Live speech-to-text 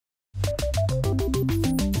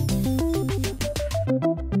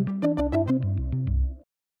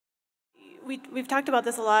we've talked about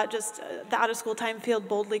this a lot, just the out-of-school time field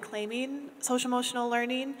boldly claiming social-emotional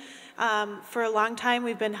learning. For a long time,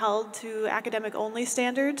 we've been held to academic-only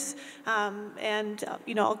standards, and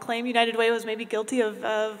I'll claim United Way was maybe guilty of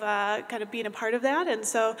kind of being a part of that, and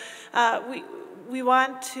so we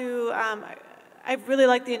want to. I really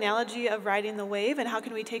like the analogy of riding the wave, and how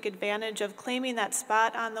can we take advantage of claiming that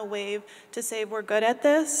spot on the wave to say we're good at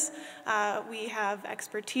this, we have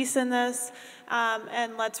expertise in this,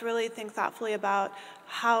 and let's really think thoughtfully about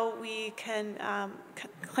how we can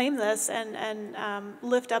claim this and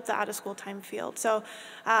lift up the out-of-school time field. So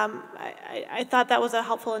I thought that was a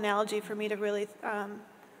helpful analogy for me to really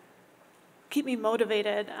keep me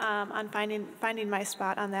motivated on finding my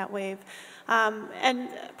spot on that wave. And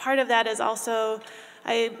part of that is also,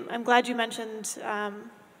 I'm glad you mentioned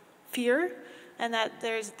fear, and that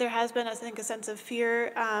there has been, I think, a sense of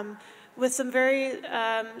fear with some very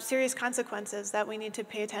serious consequences that we need to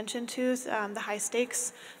pay attention to. The high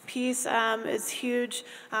stakes piece is huge,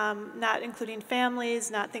 not including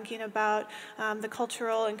families, not thinking about the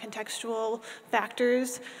cultural and contextual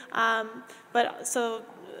factors.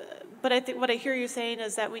 But I think what I hear you saying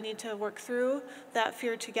is that we need to work through that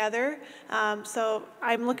fear together. So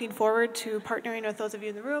I'm looking forward to partnering with those of you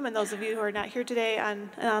in the room and those of you who are not here today and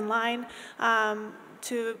online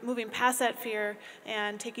to moving past that fear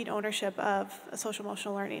and taking ownership of social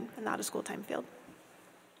emotional learning and out of school time field.